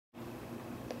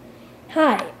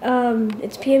Hi,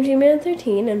 it's PMG Man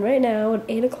 13, and right now at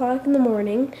 8 o'clock in the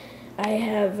morning, I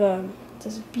have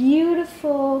this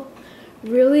beautiful,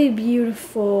 really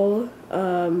beautiful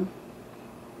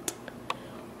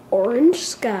orange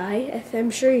sky.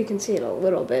 I'm sure you can see it a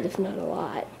little bit, if not a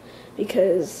lot,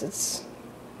 because it's,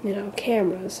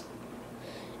 cameras.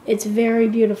 It's very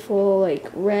beautiful, like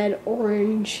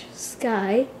red-orange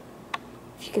sky,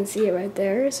 if you can see it right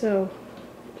there. So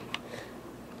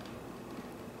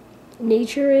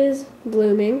nature is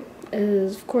blooming,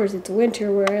 as of course it's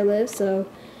winter where I live, so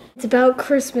it's about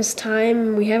Christmas time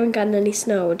and we haven't gotten any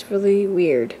snow. It's really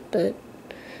weird, but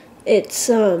it's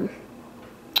sort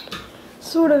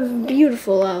of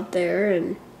beautiful out there,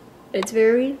 and it's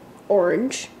very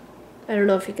orange. I don't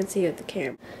know if you can see it with the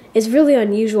camera. It's really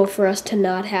unusual for us to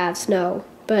not have snow,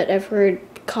 but I've heard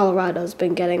Colorado's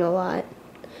been getting a lot.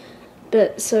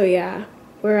 But so yeah,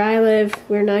 where I live,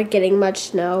 we're not getting much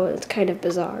snow. It's kind of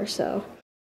bizarre, so